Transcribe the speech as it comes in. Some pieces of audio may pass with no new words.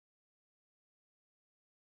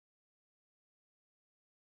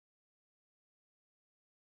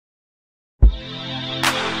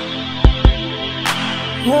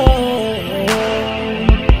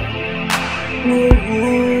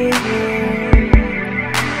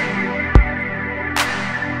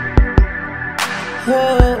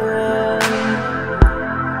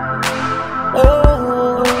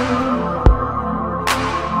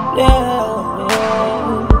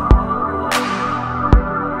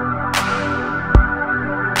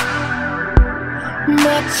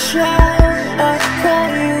Child, I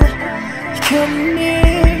call you, come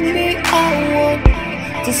near me. I want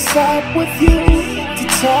to stop with you, to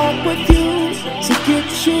talk with you, to get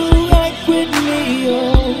you right with me,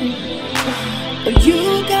 oh. But you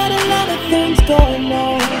got a lot of things going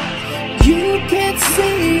on, you can't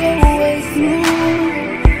see your way through.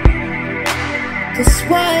 That's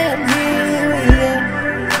why I'm here,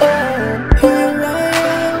 oh. Here I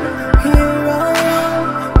am, here I am,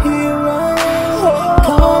 here I am,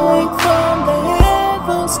 calling from the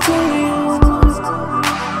heavens to you.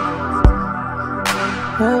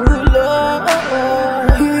 Oh Lord,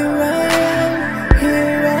 here I am,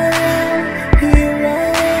 here I am, here I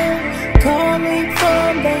am, calling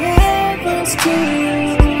from the heavens to you.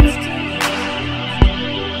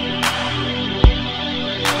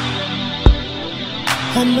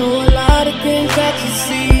 I know a lot of things that you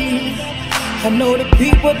see, I know the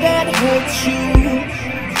people that hurt you,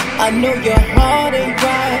 I know your heart ain't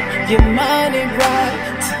right, your mind ain't right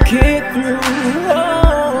to get through,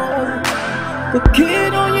 oh. But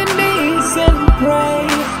get on your knees and pray,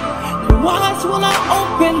 and watch when I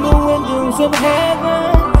open the windows of heaven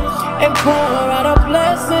and pour out a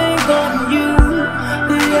blessing on you.